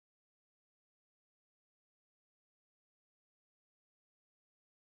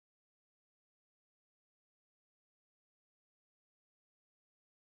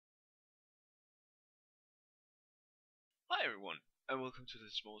Hi everyone, and welcome to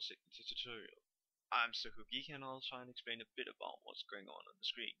this small signature tutorial. I'm Sokogeka and I'll try and explain a bit about what's going on the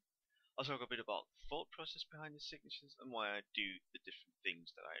screen. I'll talk a bit about the thought process behind the signatures and why I do the different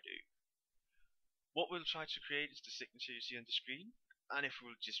things that I do. What we'll try to create is the signature you see on the screen, and if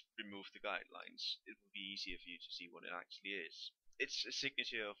we'll just remove the guidelines, it will be easier for you to see what it actually is. It's a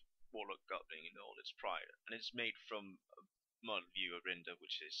signature of Warlock Goblin in all its pride, and it's made from a model viewer render,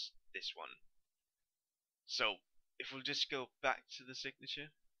 which is this one. So if we'll just go back to the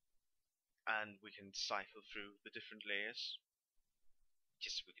signature and we can cycle through the different layers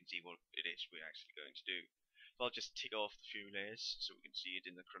just so we can see what it is we're actually going to do. So I'll just tick off the few layers so we can see it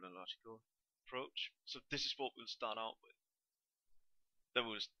in the chronological approach. So this is what we'll start out with. Then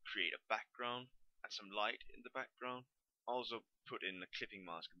we'll create a background and some light in the background. Also put in a clipping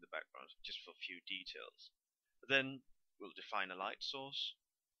mask in the background just for a few details. Then we'll define a light source.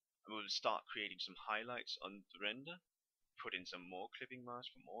 And we'll start creating some highlights on the render, put in some more clipping masks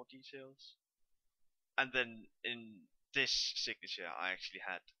for more details. And then in this signature I actually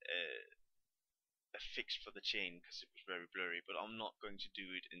had a fix for the chain because it was very blurry, but I'm not going to do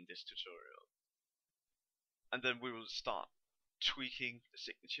it in this tutorial. And then we will start tweaking the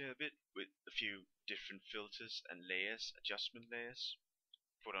signature a bit with a few different filters and layers, adjustment layers.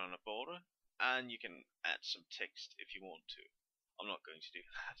 Put on a border, and you can add some text if you want to. I'm not going to do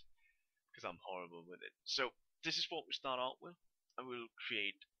that because I'm horrible with it. So this is what we start out with, and we'll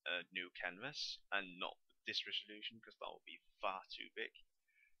create a new canvas, and not with this resolution because that will be far too big.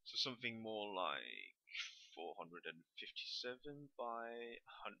 So something more like 457 by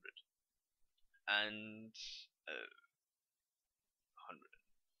 100 and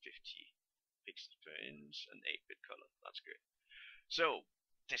 150 pixels per inch and 8-bit color. That's good. So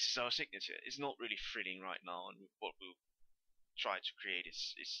this is our signature. It's not really thrilling right now, and what we'll try to create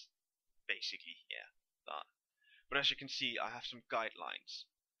is basically that. But as you can see, I have some guidelines,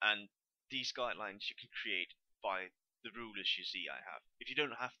 and these guidelines you can create by the rulers you see I have. If you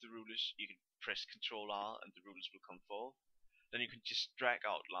don't have the rulers, you can press Ctrl R and the rulers will come forward. Then you can just drag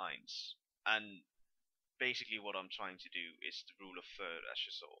out lines, and basically what I'm trying to do is the rule of third, as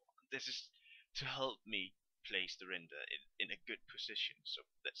you saw. This is to help me place the render in a good position. So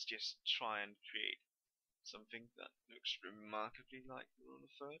let's just try and create something that looks remarkably like the rule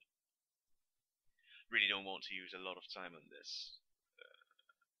of third. Really don't want to use a lot of time on this, but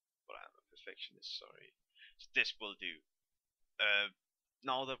I'm a perfectionist, sorry. So this will do.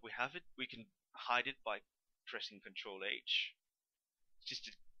 Now that we have it, we can hide it by pressing Ctrl H. It's just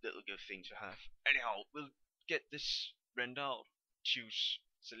a little good thing to have. Anyhow, we'll get this render out. Choose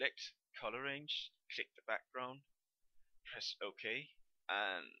select color range, click the background, press OK,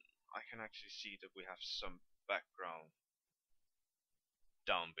 and I can actually see that we have some background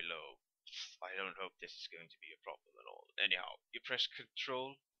down below. I don't hope this is going to be a problem at all. Anyhow, you press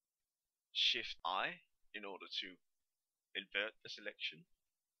Ctrl Shift I in order to invert the selection.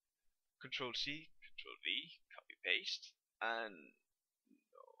 Ctrl C, Ctrl V, copy paste, and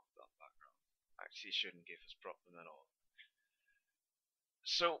no, that background actually shouldn't give us problem at all.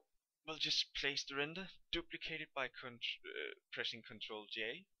 So we'll just place the render, duplicate it by pressing Ctrl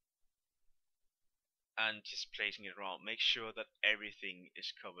J, and just placing it around. Make sure that everything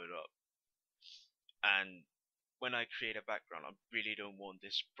is covered up. And when I create a background, I really don't want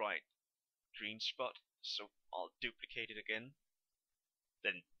this bright green spot, so I'll duplicate it again,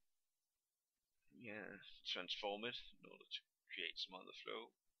 then transform it in order to create some other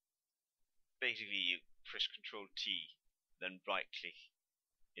flow. Basically you press Ctrl T, then right click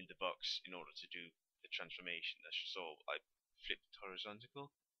in the box in order to do the transformation. As you saw, I flipped it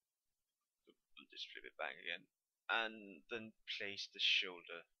horizontal, so we'll just flip it back again, and then place the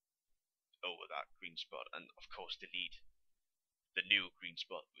shoulder over that green spot, and of course delete the new green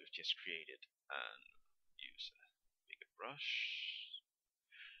spot we've just created, and use a bigger brush.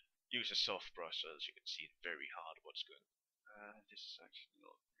 Use a soft brush so as you can see it very hard what's going on. This is actually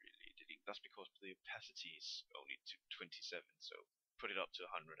not really delete. That's because the opacity is only to 27, so put it up to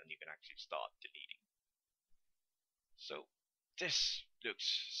 100 and you can actually start deleting. So this looks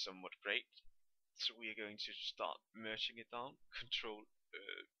somewhat great. So we are going to start merging it down. Control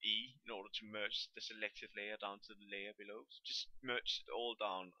E in order to merge the selected layer down to the layer below. So just merge it all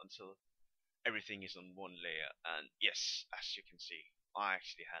down until everything is on one layer. And yes, as you can see, I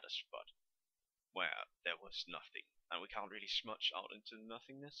actually had a spot where there was nothing, and we can't really smudge out into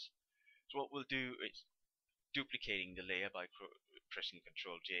nothingness. So what we'll do is duplicating the layer by pressing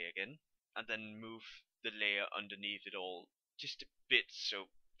Ctrl J again, and then move the layer underneath it all just a bit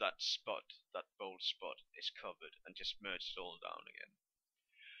so that spot, that bold spot, is covered, and just merge it all down again.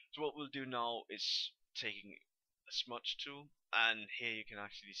 So what we'll do now is taking a smudge tool, and here you can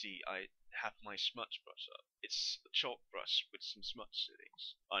actually see I have my smudge brush up. It's a chalk brush with some smudge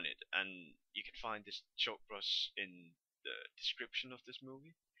settings on it, and you can find this chalk brush in the description of this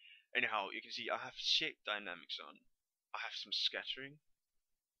movie. Anyhow, you can see I have shape dynamics on. I have some scattering,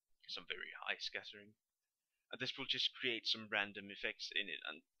 some very high scattering, and this will just create some random effects in it,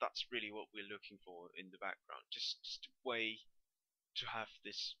 and that's really what we're looking for in the background. Just a way to have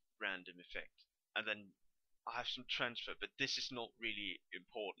this random effect. And then I have some transfer, but this is not really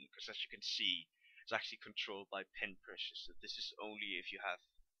important because, as you can see, it's actually controlled by pen pressure. So this is only if you have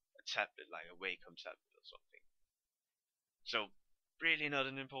a tablet like a Wacom tablet or something. So really not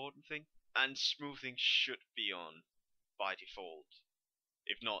an important thing. And smoothing should be on by default.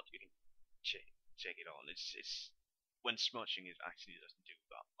 If not, you can check it on. It's when smudging it actually doesn't do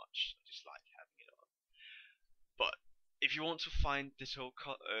that much. I just like having it on. But if you want to find this whole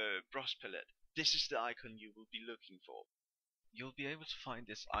brush palette, this is the icon you will be looking for. You'll be able to find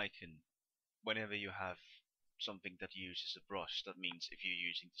this icon whenever you have something that uses a brush. That means if you're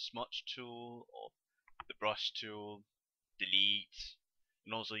using the smudge tool or the brush tool, delete,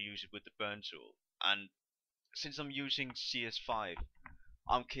 and also use it with the burn tool. And since I'm using CS5,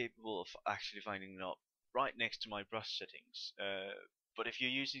 I'm capable of actually finding it up right next to my brush settings. But if you're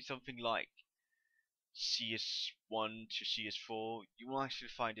using something like CS1 to CS4, you will actually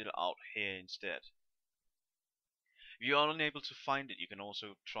find it out here instead. If you are unable to find it, you can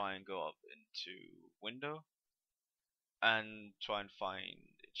also try and go up into Window and try and find,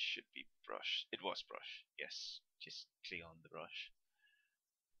 it should be brush. It was brush, yes. Just click on the brush.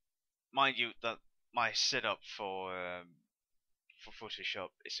 Mind you that my setup for Photoshop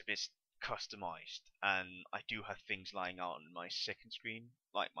is a bit customized, and I do have things lying out on my second screen,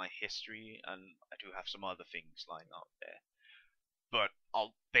 like my history, and I do have some other things lying out there. But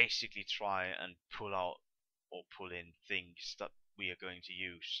I'll basically try and pull out or pull in things that we are going to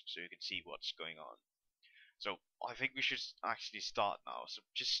use so you can see what's going on. So I think we should actually start now. So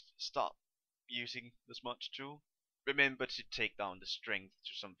just start using the smudge tool. Remember to take down the strength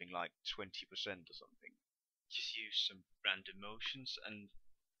to something like 20% or something. Just use some random motions and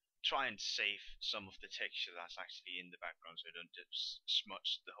try and save some of the texture that's actually in the background so you don't just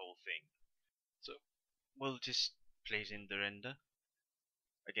smudge the whole thing. So we'll just place in the render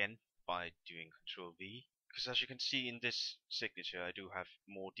again by doing Control V, because as you can see in this signature I do have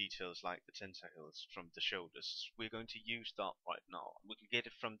more details like the tentacles from the shoulders. We're going to use that right now. We can get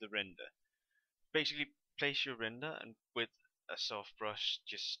it from the render. Basically place your render and with a soft brush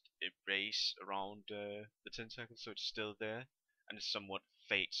just erase around the tentacle so it's still there and it somewhat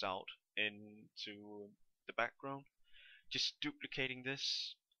fades out into the background. Just duplicating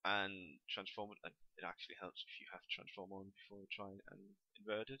this and transform it, and it actually helps if you have transform on before you try and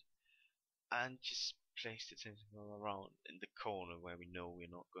invert it, and just place the tentacle around in the corner where we know we're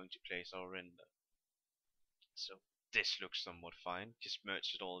not going to place our render. So this looks somewhat fine. Just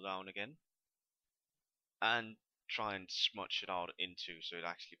merge it all down again and try and smudge it out into so it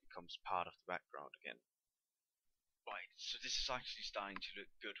actually becomes part of the background again. Right, so this is actually starting to look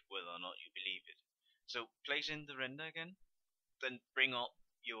good whether or not you believe it. So place in the render again, then bring up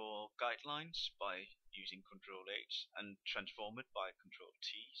your guidelines by using Control H and transform it by Control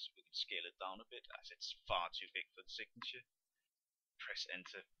T so we can scale it down a bit as it's far too big for the signature. Press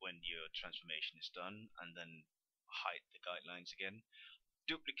enter when your transformation is done and then hide the guidelines again.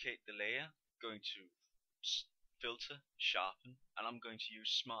 Duplicate the layer, going to filter, sharpen, and I'm going to use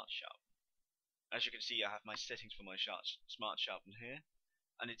smart sharpen. As you can see, I have my settings for my smart sharpen here,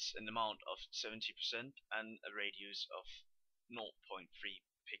 and it's an amount of 70% and a radius of 0.3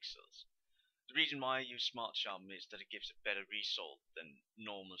 pixels. The reason why I use smart sharpen is that it gives a better result than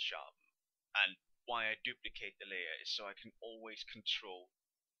normal sharpen, and why I duplicate the layer is so I can always control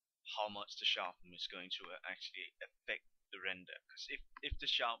how much the sharpen is going to actually affect the render. Because if the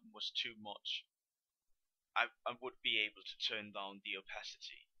sharpen was too much, I would be able to turn down the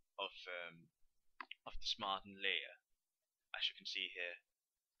opacity of the smarten layer. As you can see here,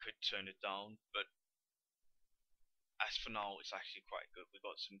 could turn it down, but as for now it's actually quite good. We've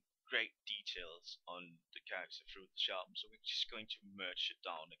got some great details on the character through the sharpen, so we're just going to merge it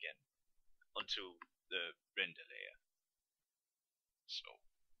down again onto the render layer. So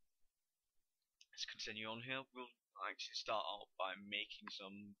let's continue on here. We'll actually start out by making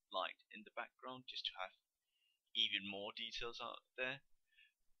some light in the background just to have even more details out there.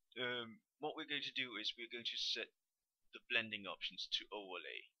 What we're going to do is we're going to set the blending options to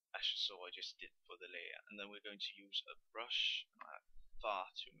overlay, as you saw I just did for the layer, and then we're going to use a brush. I have far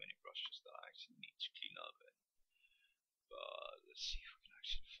too many brushes that I actually need to clean up in. But let's see if we can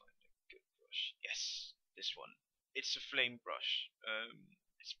actually find a good brush. Yes, this one. it's a flame brush.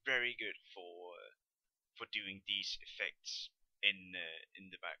 It's very good for doing these effects in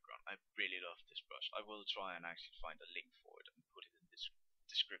the background. I really love this brush. I will try and actually find a link for it and put it in this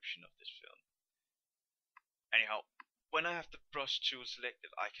description of this film. Anyhow, when I have the brush tool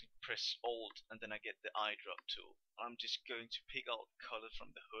selected, I can press Alt and then I get the eyedrop tool. I'm just going to pick out color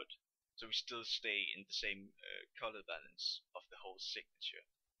from the hood, so we still stay in the same color balance of the whole signature.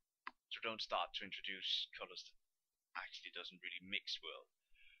 So don't start to introduce colors that actually doesn't really mix well.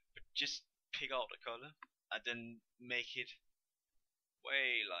 But just pick out a color and then make it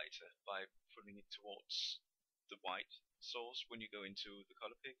way lighter by putting it towards the white source when you go into the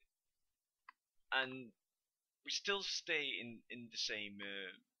color pick. And we still stay in the same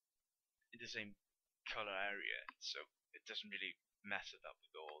color area, so it doesn't really matter that we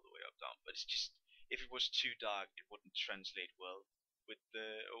go all the way up down. But it's just, if it was too dark, it wouldn't translate well with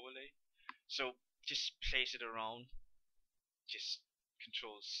the overlay. So just place it around, just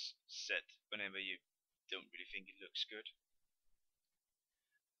Control Z whenever you don't really think it looks good.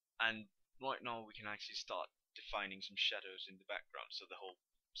 And right now we can actually start defining some shadows in the background, so the whole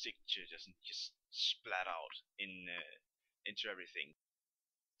signature doesn't just splat out into everything.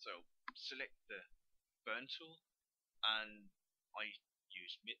 So select the burn tool, and I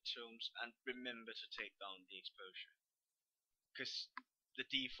use midtones, and remember to take down the exposure, because the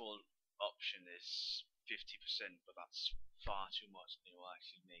default option is 50%, but that's far too much, and it will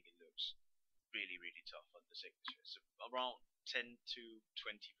actually make it look really tough on the signature. So around 10 to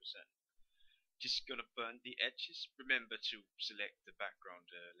 20%. Just gonna burn the edges. Remember to select the background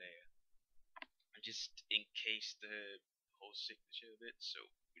layer, and just encase the whole signature a bit, so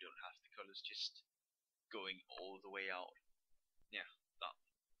we don't have the colors just going all the way out. Yeah, that.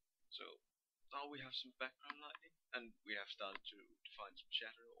 So now we have some background lighting, and we have started to define some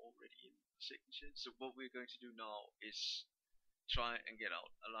shadow already in the signature. So what we're going to do now is try and get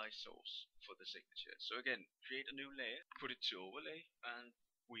out a light source for the signature. So again, create a new layer, put it to overlay, and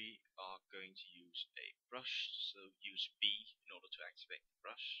we are going to use a brush. So use B in order to activate the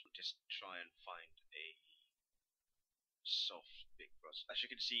brush. Just try and find a soft big brush. As you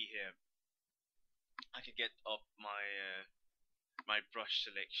can see here, I can get up my brush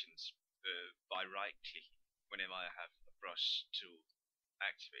selections by right clicking whenever I have a brush tool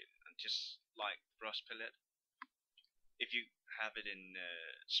activated, and just like the brush palette, if you have it in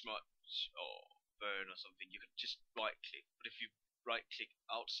smudge or burn or something, you can just right click. But if you right click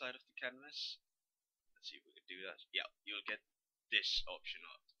outside of the canvas, let's see if we can do that. Yeah, you'll get this option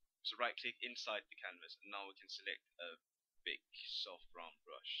up. So right click inside the canvas, and now we can select a big soft round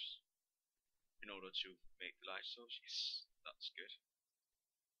brush in order to make the light source. Yes, that's good.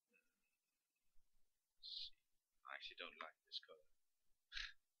 I actually don't like this color,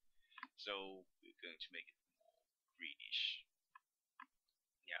 so we're going to make it more greenish.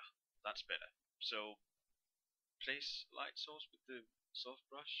 Yeah, that's better. So place light source with the soft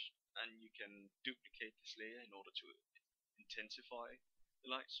brush, and you can duplicate this layer in order to intensify the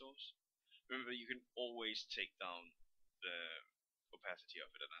light source. Remember, you can always take down the opacity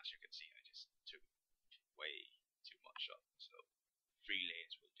of it, and as you can see, I just took way too much up. So 3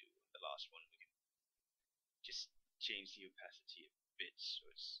 layers will do. The last one we can just change the opacity a bit so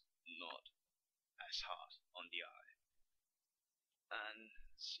it's not as hard on the eye. And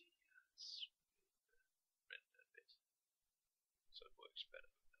let's see, let's render a bit so it works better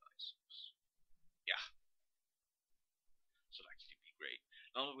with the light source. Yeah, so that'll actually be great.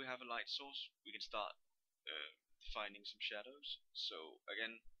 Now that we have a light source, we can start defining some shadows. So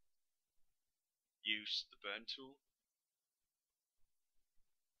again, use the burn tool.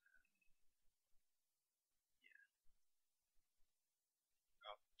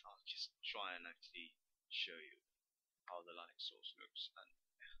 I'll just try and actually show you how the light source looks, and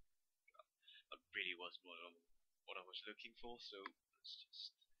that really was what I was looking for. So let's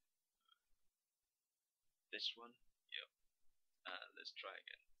just this one. Yep. Let's try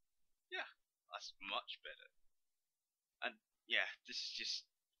again. Yeah, that's much better. And yeah, this is just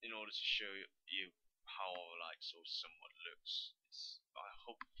in order to show you how our light source somewhat looks. I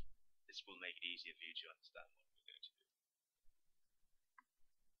hope this will make it easier for you to understand what we're going to do.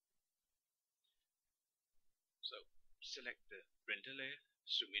 So select the render layer,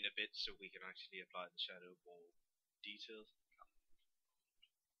 zoom in a bit so we can actually apply the shadow more detailed.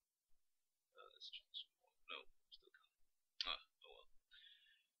 Let's try some more. No, still can't. Oh well.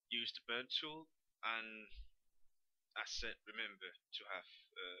 Use the burn tool, and as said, remember to have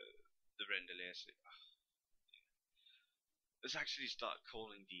the render layer. Let's actually start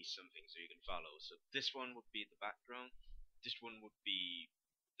calling these something so you can follow. So this one would be the background. This one would be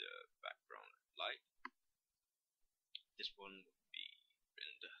the background light. this one would be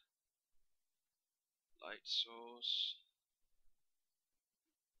render light source.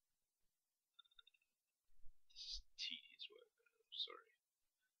 This is tedious work. Sorry.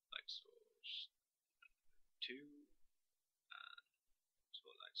 Light source 2 and so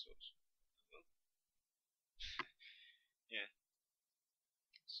light source. Well, yeah.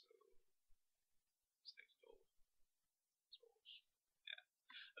 So select all source. Yeah.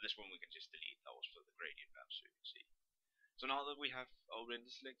 And this one we can just delete. That was for the gradient map, so you can see. So now that we have our render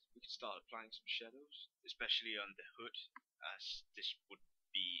selected, we can start applying some shadows, especially on the hood, as this would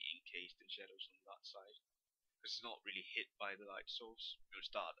be encased in shadows on that side, because it's not really hit by the light source. We'll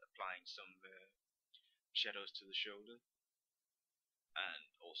start applying some shadows to the shoulder,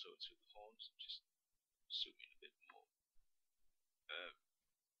 and also to the horns. Just zoom in a bit more.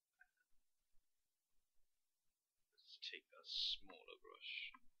 Let's take a smaller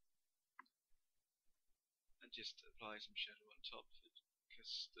brush, and just apply some shadow on top of it,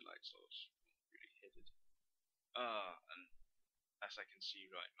 because the light source won't really hit it. And as I can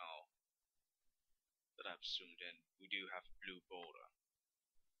see right now, that I've zoomed in, we do have blue border,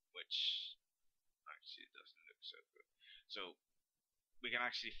 which actually doesn't look so good. So we can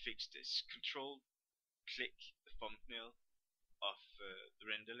actually fix this. Control click the thumbnail of the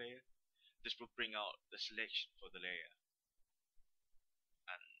render layer. This will bring out the selection for the layer,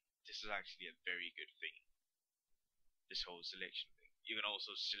 and this is actually a very good thing, this whole selection thing. You can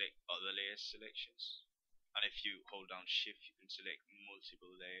also select other layer selections, and if you hold down shift you can select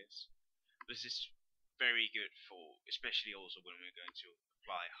multiple layers. This is very good for, especially also when we're going to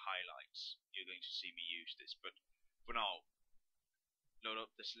apply highlights. You're going to see me use this, but for now, load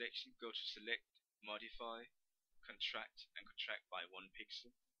up the selection, go to select, modify, contract, and contract by 1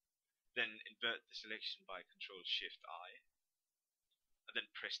 pixel. Then invert the selection by Control Shift I, and then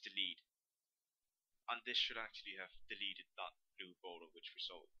press delete. And this should actually have deleted that blue border which we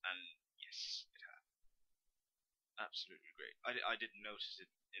saw, and yes, it had. Absolutely great. I didn't notice it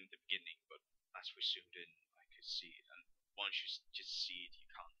in the beginning, but as we zoomed in, I could see it, and once you just see it,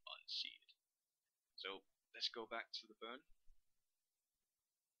 you can't unsee it. So let's go back to the burn.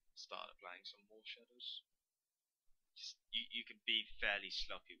 Start applying some more shadows. Just you can be fairly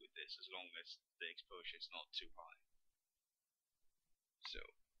sloppy with this as long as the exposure is not too high. So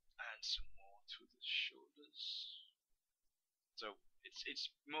add some more to the shoulders. So it's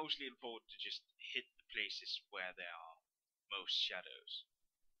mostly important to just hit the places where there are most shadows,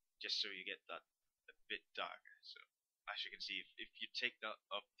 just so you get that a bit darker. So as you can see, if you take that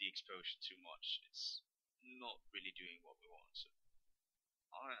up the exposure too much, it's not really doing what we want. So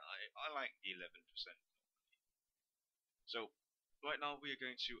I like the 11%. So right now we are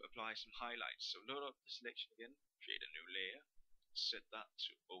going to apply some highlights. So load up the selection again, create a new layer, set that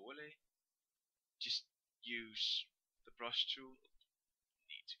to overlay. Just use the brush tool.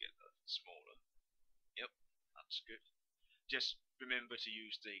 Need to get that smaller. Yep, that's good. Just remember to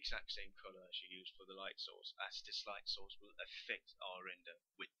use the exact same color as you used for the light source, as this light source will affect our render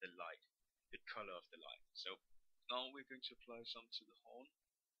with the light, the color of the light. So now we're going to apply some to the horn,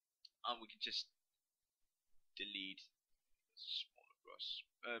 and we can just delete the smaller brush.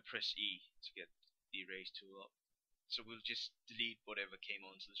 Press E to get the erase tool up. So we'll just delete whatever came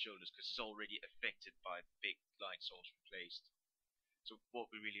onto the shoulders, because it's already affected by the big light source we placed. So what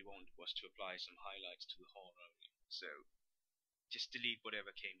we really wanted was to apply some highlights to the horn only. So just delete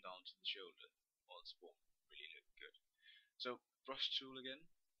whatever came down to the shoulder, or it won't really look good. So brush tool again,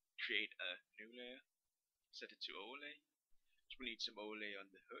 create a new layer, set it to overlay. So we need some overlay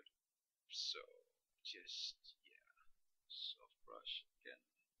on the hood. So just soft brush again,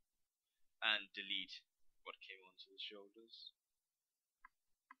 and delete what came onto the shoulders,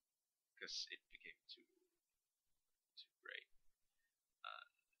 because it became too gray. And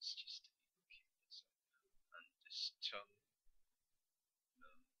let's just delete this and this tongue.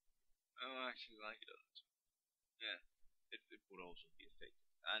 No, I actually like it on the tongue. Yeah, it would also be affected.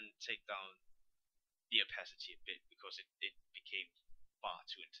 And take down the opacity a bit, because it became far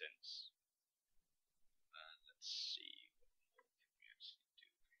too intense. And let's see what more can we actually do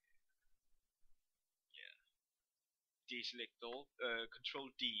here. Yeah, deselect all.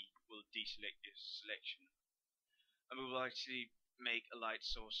 Control D will deselect this selection, and we will actually make a light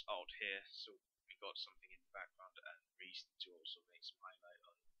source out here, so we got something in the background, and reason to also make some highlight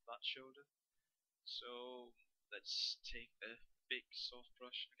on that shoulder. So let's take a big soft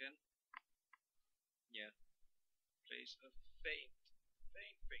brush again. Yeah, place a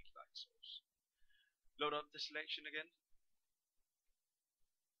faint light source. Load up the selection again,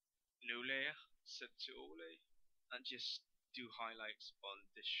 new layer, set to overlay, and just do highlights on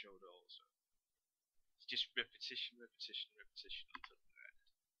this shoulder also. just repetition until the end.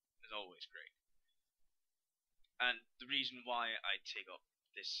 It's always great. And the reason why I take up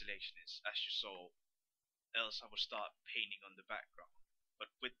this selection is, as you saw, else I would start painting on the background.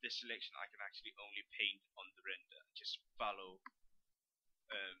 But with this selection, I can actually only paint on the render, just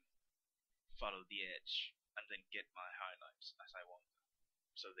um, follow the edge, and then get my highlights as I want them,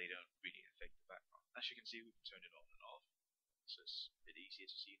 so they don't really affect the background. As you can see, we can turn it on and off, so it's a bit easier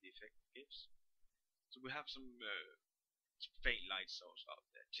to see the effect it gives. So we have some faint light source out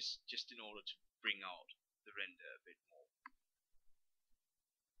there, just in order to bring out the render a bit more.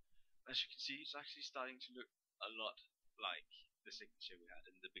 As you can see, it's actually starting to look a lot like the signature we had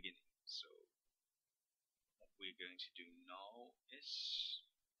in the beginning. So what we're going to do now is,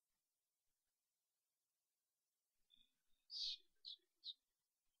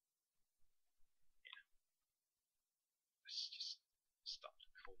 let's just start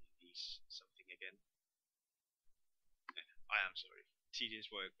calling these something again. I am sorry,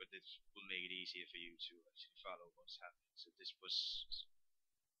 tedious work, but this will make it easier for you to actually follow what's happening. So this was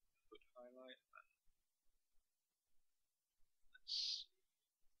put highlight, and let's see,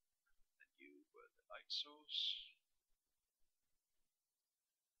 and you were the light source,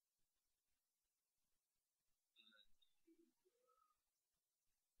 and you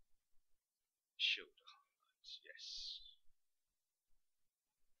show the highlights. Yes.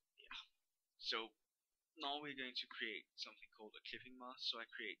 Yeah. So now we're going to create something called a clipping mask. So I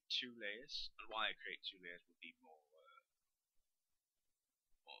create two layers, and why I create two layers will be more,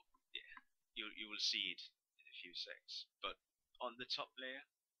 yeah, you will see it in a few seconds. But on the top layer,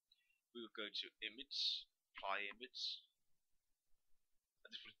 we will go to image, apply image, and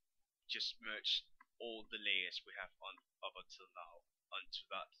this will just merge all the layers we have on up until now onto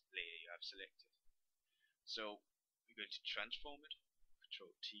that layer you have selected. So we're going to transform it,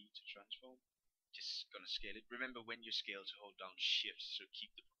 Control T to transform. Just gonna scale it. Remember, when you scale, to hold down shift, so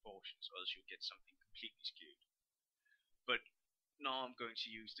keep the proportions, or else you'll get something completely skewed. But now I'm going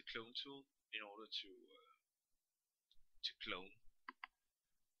to use the clone tool in order to clone.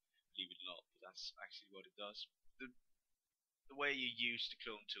 Believe it or not, but that's actually what it does. The way you use the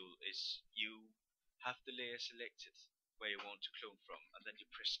clone tool is you have the layer selected where you want to clone from, and then you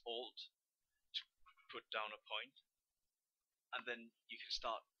press Alt to put down a point, and then you can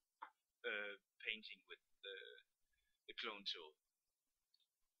start painting with the clone tool.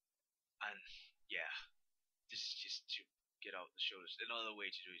 And yeah, this is just to get out the shoulders. Another way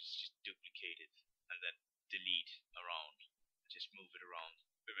to do it is just duplicate it and then delete around, just move it around.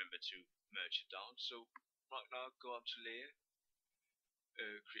 Remember to merge it down. So right now, go up to layer,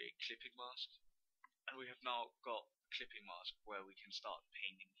 create clipping mask, and we have now got clipping mask where we can start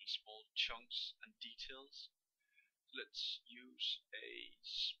painting these small chunks and details. Let's use a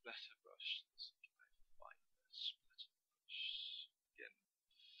splatter brush. Let's see if I can find a splatter brush. Again,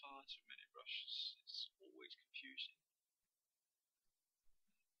 far too many brushes. It's always confusing.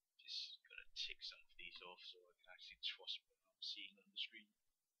 Just gonna tick some of these off so I can actually trust what I'm seeing on the screen.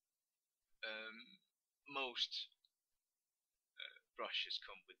 Most brushes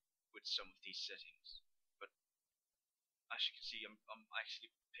come with some of these settings, but as you can see, I'm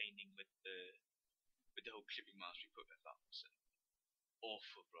actually painting with the whole clipping mask we put. That was an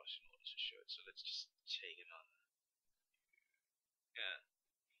awful brush in order to show it. So let's just take another. Yeah,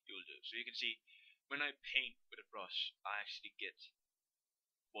 you'll do. So you can see, when I paint with a brush, I actually get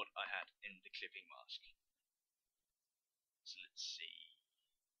what I had in the clipping mask. So let's see.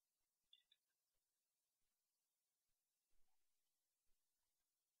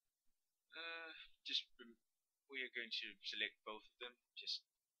 We are going to select both of them. Just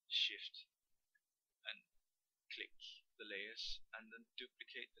shift and click the layers, and then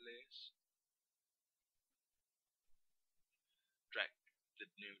duplicate the layers. Drag the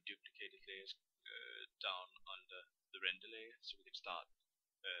new duplicated layers down under the render layer, so we can start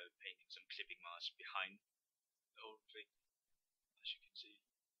painting some clipping masks behind the whole thing, as you can see,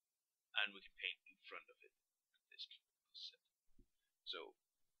 and we can paint in front of it with this clipping mask set. So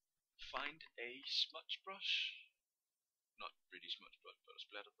find a smudge brush, not really smudge brush, but a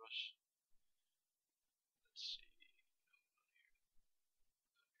splatter brush. Let's see.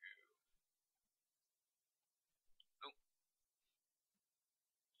 Oh,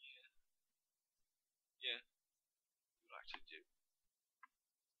 yeah, you'll actually do.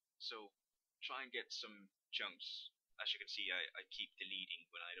 So try and get some chunks. As you can see, I keep deleting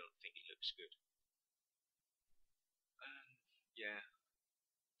when I don't think it looks good. And yeah,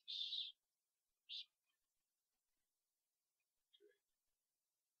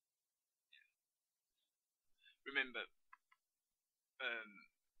 remember,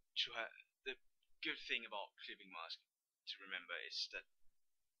 to have good thing about clipping mask to remember is that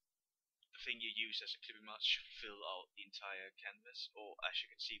the thing you use as a clipping mask should fill out the entire canvas, or as you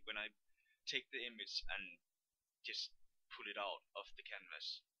can see when I take the image and just pull it out of the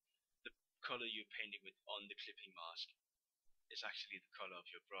canvas, the color you're painting with on the clipping mask is actually the color of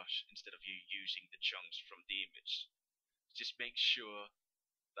your brush instead of you using the chunks from the image. Just make sure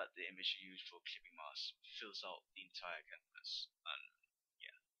that the image you use for clipping mask fills out the entire canvas. And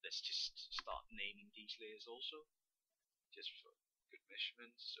yeah, let's just start naming these layers also, just for good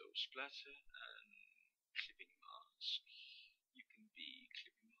measurement. So splatter and clipping mask. You can be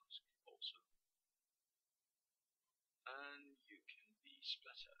clipping mask also, and you can be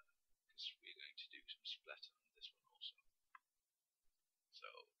splatter, because we're going to do some splatter on this one also.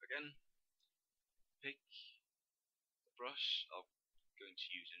 So again, pick the brush. I'm going to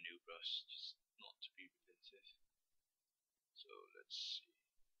use a new brush, just not to be repetitive. So let's see.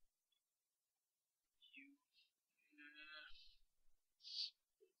 It's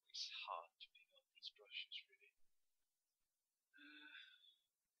always hard to pick up these brushes, really.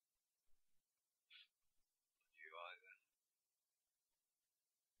 You either.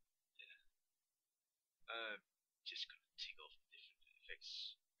 Yeah. Just gonna tick off the different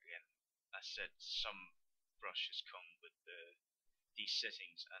effects again. As said, some brushes come with these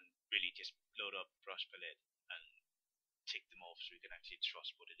settings, and really just load up the brush palette and tick them off so you can actually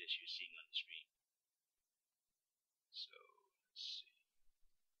trust what it is you're seeing on the screen. So let's see.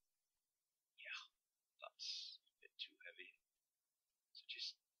 Yeah, that's a bit too heavy. So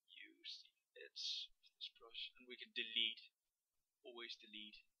just use the edge of this brush, and we can always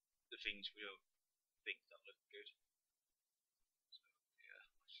delete the things we don't think that look good. So yeah,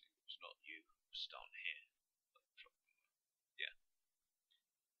 actually it's not you, it's down here. Yeah,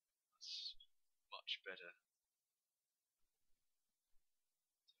 that's much better.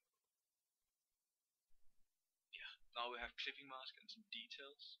 Yeah, now we have clipping mask and some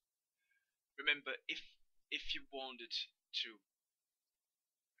details. Remember, if you wanted to,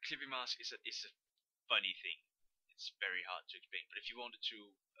 clipping mask is a funny thing. It's very hard to explain. But if you wanted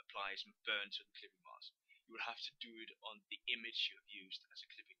to apply some burn to the clipping mask, you would have to do it on the image you have used as a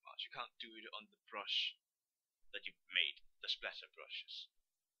clipping mask. You can't do it on the brush that you've made, the splatter brushes.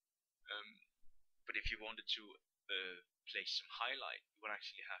 But if you wanted to place some highlight, you would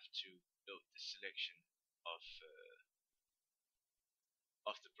actually have to load the selection of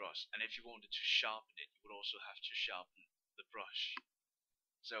the brush. And if you wanted to sharpen it, you would also have to sharpen the brush.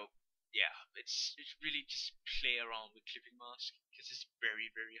 So yeah, it's really just play around with clipping mask, because it's very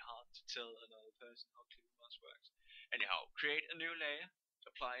hard to tell another person how clipping mask works. Anyhow, create a new layer,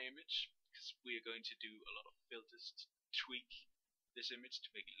 apply image, because we are going to do a lot of filters to tweak this image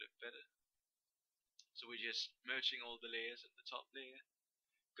to make it look better. So we're just merging all the layers at the top layer.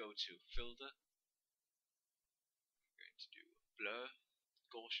 Go to filter. I'm going to do blur,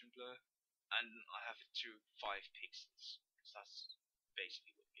 Gaussian blur, and I have it to 5 pixels, because that's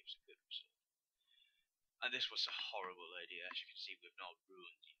basically what gives a good result. And this was a horrible idea. As you can see, we've now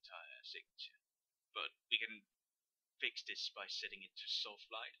ruined the entire signature. But we can fix this by setting it to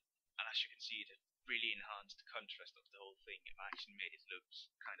soft light. And as you can see, it really enhanced the contrast of the whole thing. It actually made it look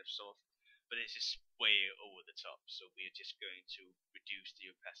kind of soft. But this is way over the top, so we're just going to reduce the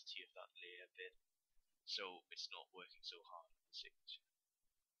opacity of that layer a bit, so it's not working so hard on the signature.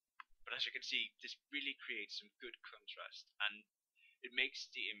 But as you can see, this really creates some good contrast, and it makes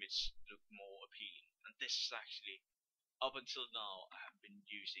the image look more appealing. And this is actually, up until now, I have been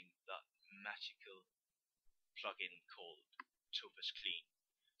using that magical plugin called Topaz Clean.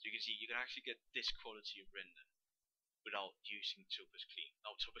 So you can see, you can actually get this quality of render without using Topaz Clean.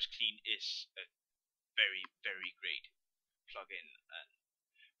 Now, Topaz Clean is a very great plugin,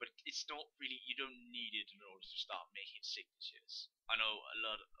 but it's not really, you don't need it in order to start making signatures. I know a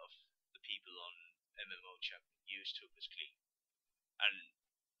lot of the people on MMO chat use Topaz Clean,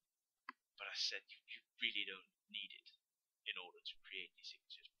 but I said you really don't need it in order to create these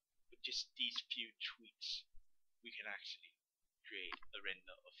signatures. With just these few tweaks, we can actually create a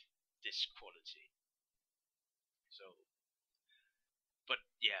render of this quality. So, but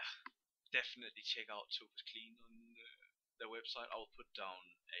yeah, definitely check out Topaz Clean on their website. I'll put down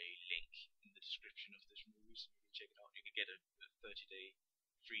a link in the description of this movie, so you can check it out. You can get a 30-day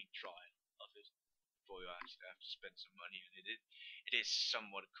free trial of it before you actually have to spend some money on it. It is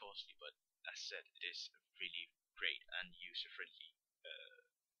somewhat costly, but as said, it is a really great and user-friendly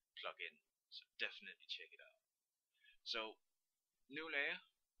plugin, so definitely check it out. So, new layer,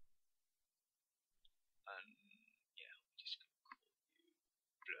 and yeah, we're just gonna call you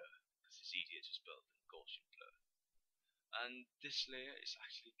blur, because it's easier to spell than Gaussian blur. And this layer is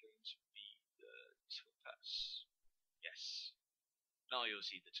actually going to be the Topaz. Yes. Now you'll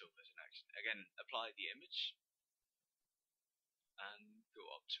see the topaz in action. Again, apply the image and go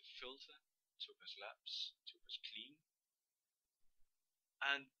up to filter, Topaz Labs, Topaz Clean.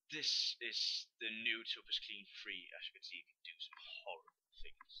 And this is the new Topaz Clean free. As you can see, you can do some horrible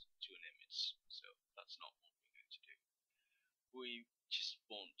things to an image. So that's not what we're going to do. We just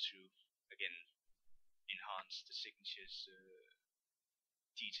want to, again, enhance the signatures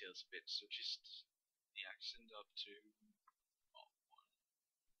details a bit. So just the accent up to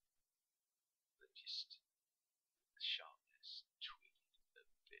just sharpness tweaked a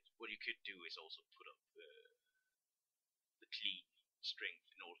bit. What you could do is also put up the clean strength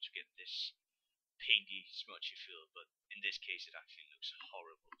in order to get this painty, smudgy feel, but in this case it actually looks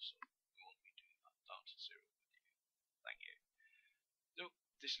horrible, so we won't be doing that. Down to 0. Thank you. So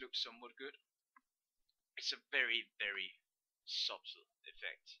this looks somewhat good. It's a very, very subtle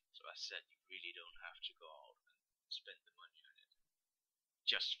effect, so as I said, you really don't have to go out and spend the money on it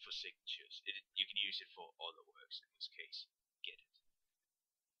just for signatures. You can use it for other works in this case. Get it.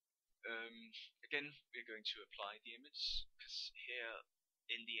 Again, we're going to apply the image, because here,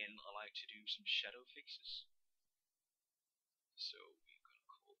 in the end, I like to do some shadow fixes. So we're going to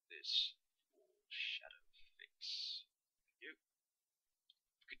call this shadow fix. Thank you.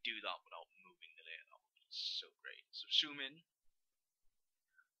 We could do that without moving the layer, that would be so great. So zoom in,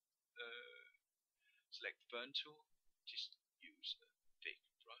 select the burn tool, just use a big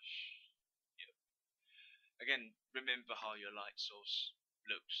brush. Yep. Again, remember how your light source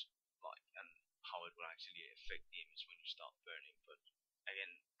looks like and how it will actually affect the image when you start burning, but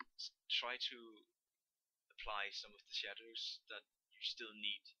again, try to apply some of the shadows that you still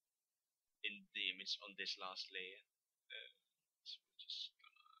need in the image on this last layer. So we're just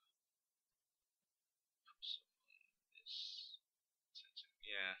gonna put some on this.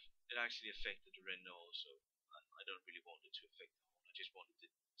 Yeah, it actually affected the render also. I don't really want it to affect the horn, I just wanted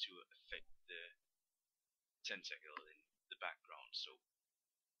it to affect the tentacle in the background. So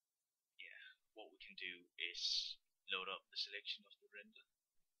what we can do is load up the selection of the render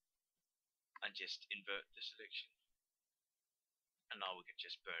and just invert the selection, and now we can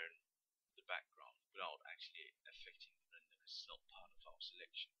just burn the background without actually affecting the render because it's not part of our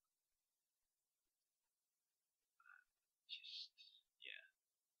selection. Just,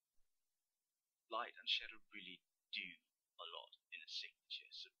 light and shadow really do a lot in a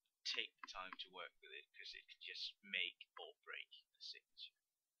signature, so take the time to work with it because it can just make or break a signature.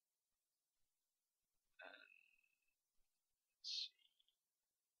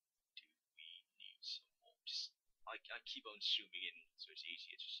 I keep on zooming in so it's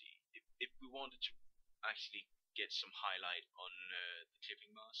easier to see. If we wanted to actually get some highlight on the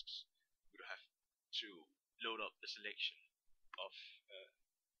clipping masks, we would have to load up the selection of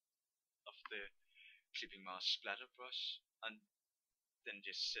the clipping mask splatter brush and then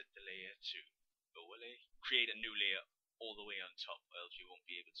just set the layer to overlay. Create a new layer all the way on top, or else you won't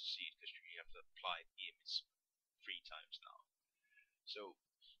be able to see it because you have to apply the image 3 times now. So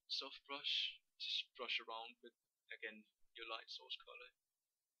soft brush, just brush around with, again, your light source color.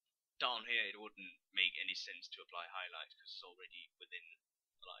 Down here it wouldn't make any sense to apply highlight because it's already within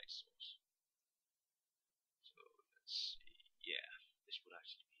the light source. So let's see, this would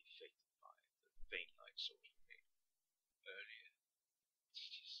actually be affected by the faint light source we made earlier. Let's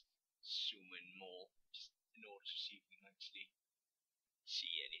just zoom in more, just in order to see if we can actually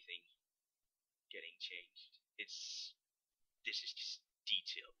see anything getting changed. This is just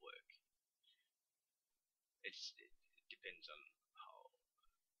detailed work. It depends on how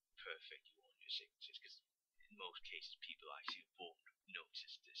perfect you want your signatures, because in most cases people actually won't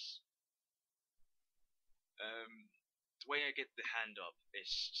notice this. The way I get the hand up is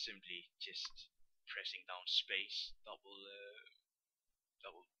simply just pressing down space, double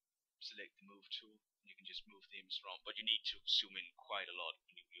select the move tool, and you can just move the image around, but you need to zoom in quite a lot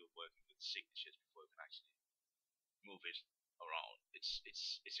when you're working with signatures before you can actually move it around.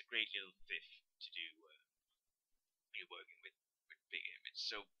 It's a great little fifth to do when you're working with big images.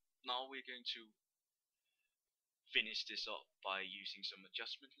 So now we're going to finish this up by using some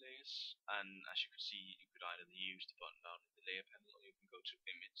adjustment layers, and as you can see, you could either use the button down in the layer panel or you can go to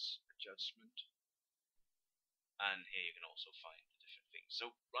image adjustment, and here you can also find the different things.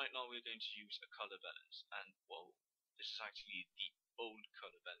 So right now we're going to use a color balance, and well, this is actually the old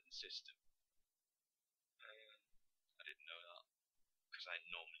color balance system. I didn't know that because I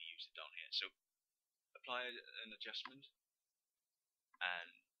normally use it down here. So apply an adjustment,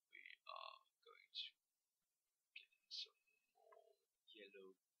 and we are going to get in some more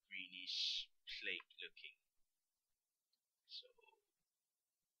yellow greenish plate looking. So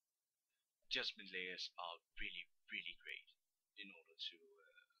adjustment layers are really, really great in order to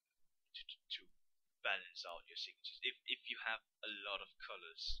balance out your signatures. If you have a lot of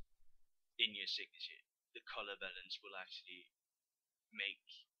colors in your signature, the color balance will actually make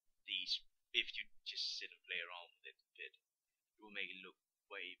these, if you just sit and play around with it a bit, it will make it look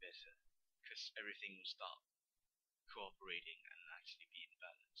way better, because everything will start cooperating and actually be in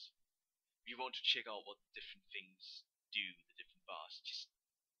balance. If you want to check out what different things do, the different bars, just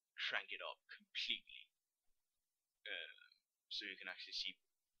crank it up completely, so you can actually see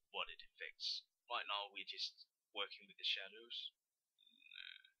what it affects. Right now we're just working with the shadows.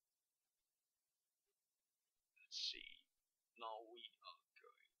 Let's see. Now we are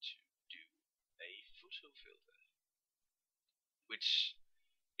going to do a photo filter, which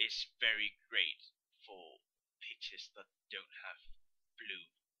is very great for pictures that don't have blue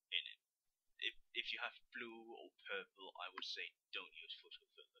in it. If you have blue or purple, I would say don't use photo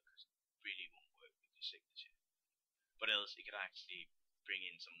filter, because it really won't work with your signature. But else it can actually bring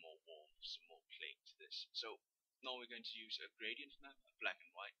in some more warmth, some more play to this. So now we're going to use a gradient map, a black and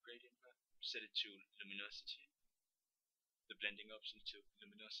white gradient map, set it to luminosity, the blending option to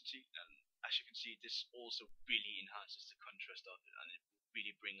luminosity, and as you can see, this also really enhances the contrast of it, and it will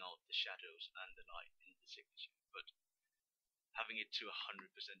really bring out the shadows and the light in the signature. But having it to 100%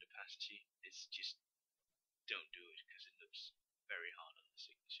 opacity is just, don't do it, because it looks very hard on the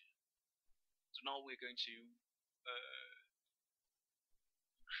signature. So now we're going to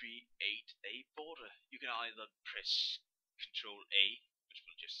create a border. You can either press Ctrl A, which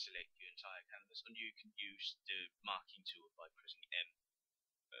will just select your entire canvas, and you can use the marking tool by pressing M.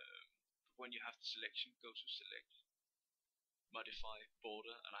 When you have the selection, go to select, modify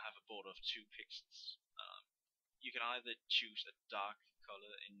border, and I have a border of 2 pixels. You can either choose a dark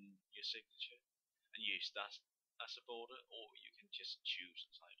color in your signature and use that as a border, or you can just choose,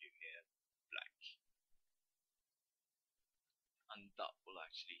 as I do here, black. And that will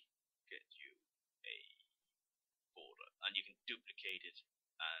actually get you a border, and you can duplicate it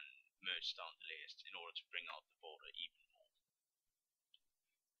and merge down the layers in order to bring out the border even more,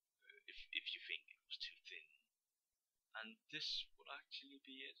 if you think it was too thin. And this would actually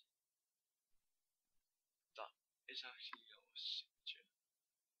be it. That is actually our signature.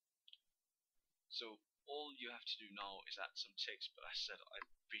 So all you have to do now is add some text, but I said I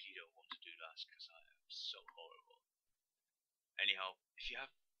really don't want to do that because I am so horrible. Anyhow, if you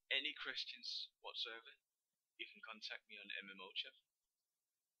have any questions whatsoever, you can contact me on MMO chat.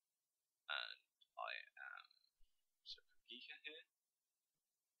 And I am Sokogeka here.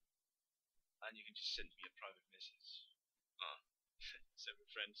 And you can just send me a private message. Several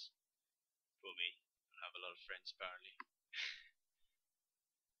friends. For me, I have a lot of friends apparently.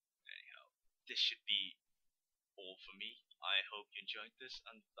 Anyhow, this should be all for me. I hope you enjoyed this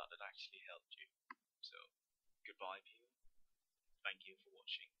and that it actually helped you. So, goodbye people. Thank you for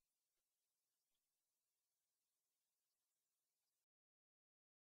watching.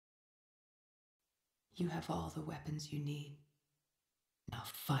 You have all the weapons you need. Now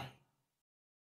fight.